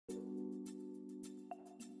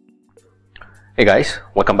Hey guys,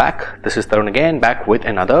 welcome back. This is Tarun again, back with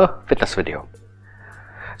another fitness video.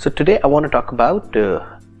 So today I want to talk about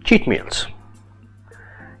cheat meals.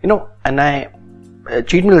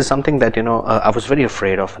 Cheat meal is something that I was very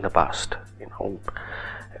afraid of in the past.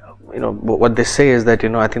 What they say is that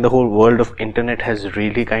I think the whole world of internet has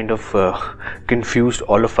really kind of confused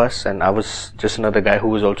all of us, and I was just another guy who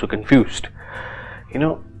was also confused.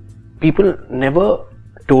 People never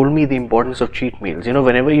told me the importance of cheat meals.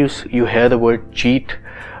 Whenever you hear the word cheat,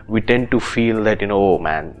 we tend to feel that oh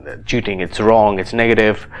man, cheating, it's wrong, it's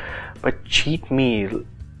negative. But cheat meal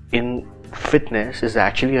in fitness is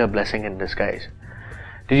actually a blessing in disguise.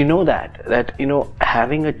 Did you know that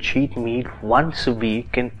having a cheat meal once a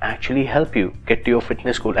week can actually help you get to your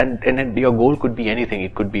fitness goal? And your goal could be anything.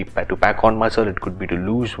 It could be to pack on muscle, it could be to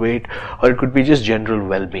lose weight, or it could be just general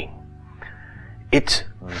well-being. It's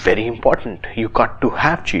very important. You got to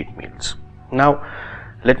have cheat meals. Now,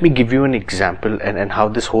 let me give you an example and how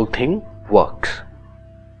this whole thing works.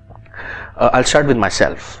 I'll start with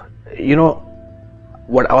myself.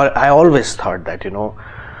 What I always thought that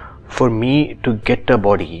for me to get a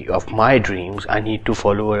body of my dreams, I need to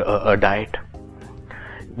follow a diet.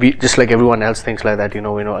 Just like everyone else thinks like that,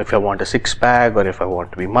 if I want a six-pack, or if I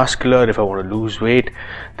want to be muscular, if I want to lose weight,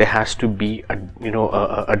 there has to be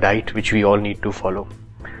a diet which we all need to follow.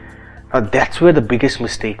 Now that's where the biggest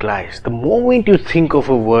mistake lies. The moment you think of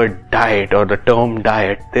a word diet or the term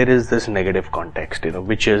diet, there is this negative context,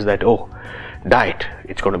 which is that, oh, diet,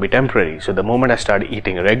 it's going to be temporary. So the moment I start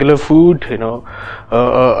eating regular food, again,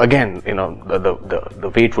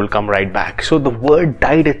 the weight will come right back. So the word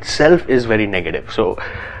diet itself is very negative. So,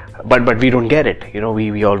 but we don't get it.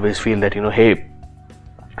 We always feel that hey,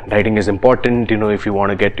 dieting is important. If you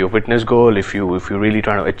want to get your fitness goal, if you're really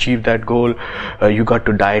trying to achieve that goal, you got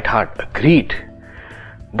to diet hard. Agreed.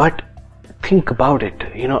 But think about it.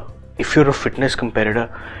 If you're a fitness competitor,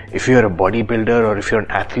 if you're a bodybuilder, or if you're an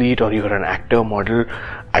athlete, or you're an actor, model,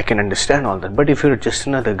 I can understand all that. But if you're just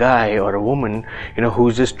another guy or a woman,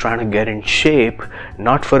 who's just trying to get in shape,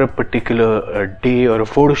 not for a particular day or a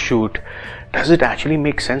photo shoot, does it actually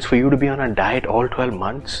make sense for you to be on a diet all 12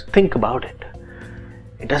 months? Think about it.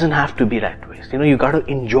 It doesn't have to be that way. You got to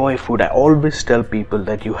enjoy food. I always tell people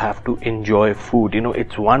that you have to enjoy food.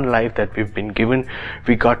 It's one life that we've been given.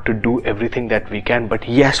 We got to do everything that we can. But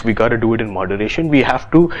yes, we got to do it in moderation. We have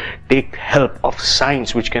to take help of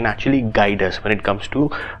science, which can actually guide us when it comes to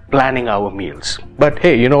planning our meals. But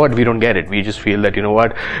hey, you know what? We don't get it. We just feel that,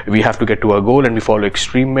 we have to get to our goal, and we follow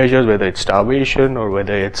extreme measures, whether it's starvation or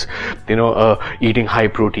whether it's, eating high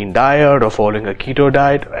protein diet or following a keto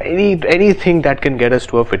diet, anything that can get us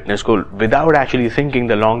to a fitness goal without actually thinking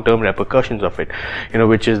the long-term repercussions of it,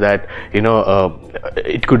 which is that,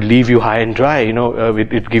 it could leave you high and dry,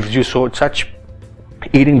 it gives you such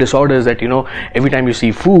eating disorders that, every time you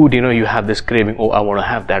see food, you have this craving, oh, I want to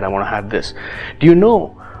have that, I want to have this. Do you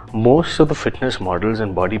know, most of the fitness models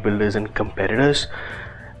and bodybuilders and competitors,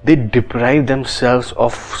 they deprive themselves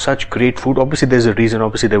of such great food. Obviously there's a reason.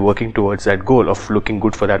 Obviously they're working towards that goal of looking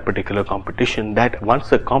good for that particular competition, that once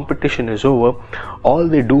the competition is over, all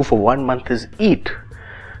they do for 1 month is eat.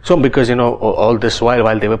 So because all this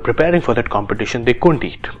while they were preparing for that competition, they couldn't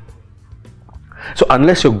eat. So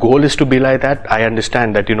unless your goal is to be like that, I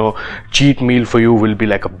understand that cheat meal for you will be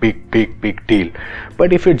like a big deal.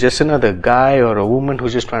 But if you're just another guy or a woman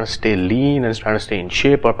who's just trying to stay lean and trying to stay in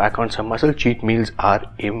shape or pack on some muscle, cheat meals are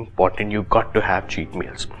important. You got to have cheat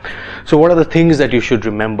meals. So what are the things that you should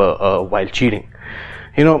remember while cheating?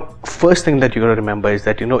 First thing that you got to remember is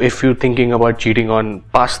that if you're thinking about cheating on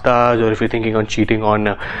pastas, or if you're thinking on cheating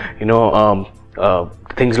on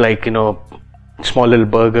things like small little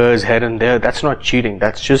burgers here and there, that's not cheating.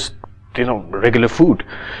 That's just regular food.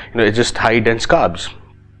 It's just high dense carbs.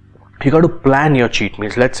 You got to plan your cheat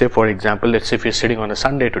meals. Let's say, for example, if you're sitting on a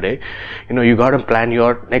Sunday today, you got to plan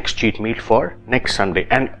your next cheat meal for next Sunday.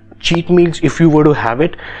 And cheat meals, if you were to have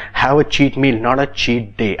a cheat meal, not a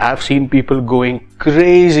cheat day. I've seen people going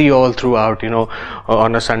crazy all throughout,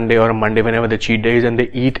 on a Sunday or a Monday, whenever the cheat day is, and they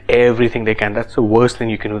eat everything they can. That's the worst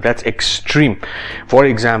thing you can do. That's extreme. For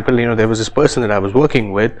example, there was this person that I was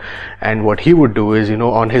working with, and what he would do is,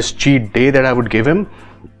 on his cheat day that I would give him,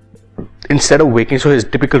 instead of waking, so his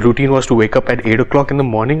typical routine was to wake up at 8 o'clock in the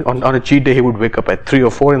morning. On a cheat day, he would wake up at 3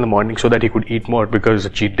 or 4 in the morning so that he could eat more, because the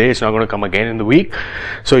cheat day is not going to come again in the week.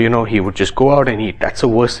 So, he would just go out and eat. That's the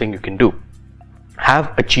worst thing you can do.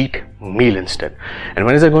 Have a cheat meal instead. And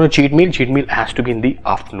when is it going to cheat meal? Cheat meal has to be in the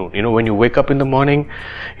afternoon. When you wake up in the morning,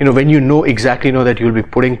 when you exactly know that you'll be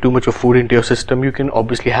putting too much of food into your system, you can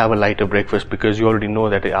obviously have a lighter breakfast, because you already know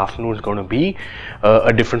that the afternoon is going to be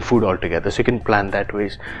a different food altogether. So you can plan that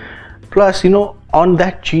ways. Plus, on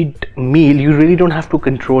that cheat meal, you really don't have to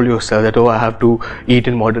control yourself that, oh, I have to eat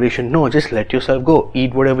in moderation. No, just let yourself go.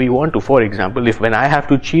 Eat whatever you want to. For example, when I have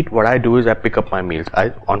to cheat, what I do is I pick up my meals.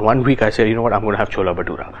 On 1 week, I say, you know what, I'm going to have chola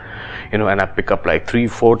bhatura. And I pick up like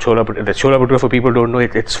 3-4 chola bhatura. The chola bhatura, for people who don't know,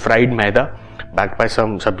 it's fried maida backed by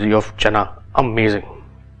some sabzi of chana. Amazing.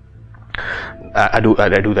 I do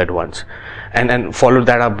that once, and then followed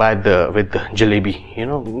that up with the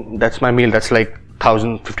jalebi. That's my meal. That's like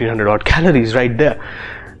 1,000-1,500 odd calories right there.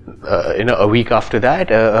 A week after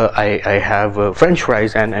that, I have French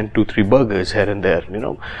fries and 2-3 burgers here and there.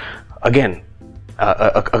 Again,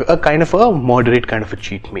 a kind of a moderate kind of a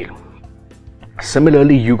cheat meal.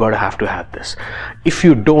 Similarly, you gotta have to have this. If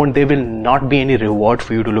you don't, there will not be any reward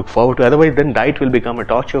for you to look forward to. Otherwise, then diet will become a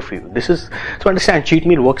torture for you. So understand, cheat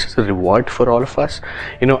meal works as a reward for all of us.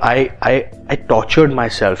 I tortured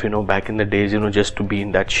myself, back in the days, just to be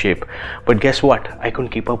in that shape. But guess what? I couldn't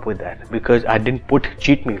keep up with that because I didn't put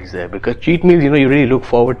cheat meals there. Because cheat meals, you really look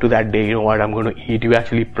forward to that day. What I'm going to eat. You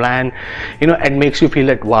actually plan, and makes you feel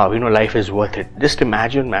that, wow, life is worth it. Just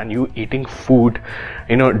imagine, man, you eating food,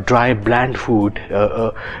 dry, bland food,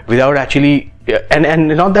 without actually, and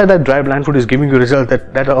not that dry, bland food is giving you results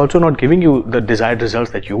that are also not giving you the desired results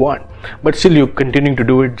that you want, but still you're continuing to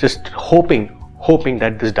do it, just hoping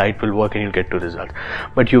that this diet will work and you'll get to results.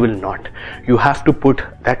 But you will not. You have to put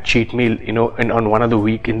that cheat meal, on one of the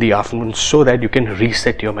week in the afternoon, so that you can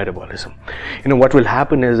reset your metabolism. What will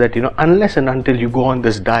happen is that, unless and until you go on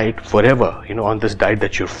this diet forever, on this diet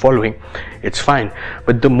that you're following, it's fine.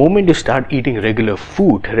 But the moment you start eating regular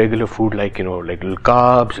food like, like little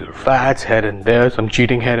carbs, little fats here and there, some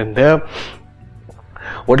cheating here and there,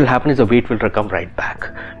 what will happen is the weight will come right back.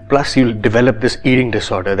 Plus, you'll develop this eating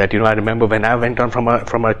disorder that, I remember when I went on from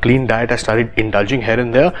a clean diet, I started indulging here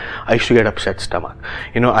and there. I used to get upset stomach.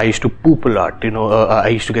 I used to poop a lot. I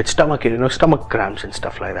used to get stomach cramps and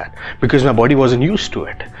stuff like that because my body wasn't used to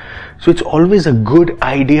it. So it's always a good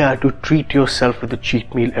idea to treat yourself with a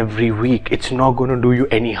cheat meal every week. It's not going to do you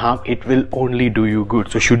any harm. It will only do you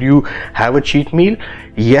good. So should you have a cheat meal?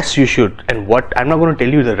 Yes, you should. And I'm not going to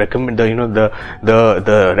tell you the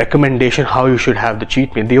recommendation how you should have the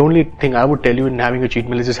cheat meal. The only thing I would tell you in having a cheat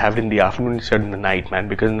meal is just have it in the afternoon instead of in the night, man.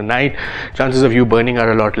 Because in the night, chances of you burning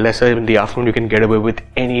are a lot lesser. In the afternoon, you can get away with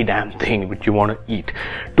any damn thing which you want to eat.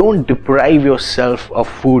 Don't deprive yourself of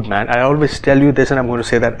food, man. I always tell you this, and I'm going to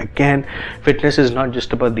say that again. Fitness is not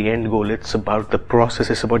just about the end goal. It's about the process.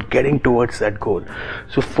 It's about getting towards that goal.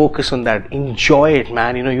 So focus on that. Enjoy it,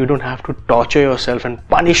 man. You don't have to torture yourself and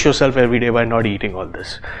punish yourself every day by not eating all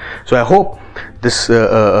this. So I hope this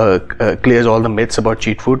clears all the myths about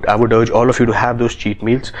cheat food. I would urge all of you to have those cheat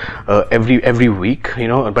meals every week,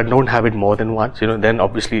 but don't have it more than once. Then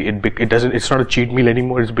obviously it's not a cheat meal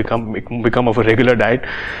anymore. It's become of a regular diet.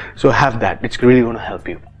 So have that. It's really going to help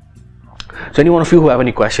you. So any one of you who have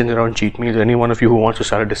any questions around cheat meals, any one of you who wants to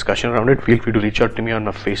start a discussion around it, feel free to reach out to me on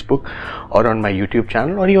my Facebook or on my YouTube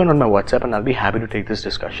channel or even on my WhatsApp, and I'll be happy to take this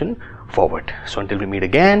discussion forward. So until we meet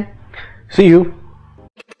again, see you.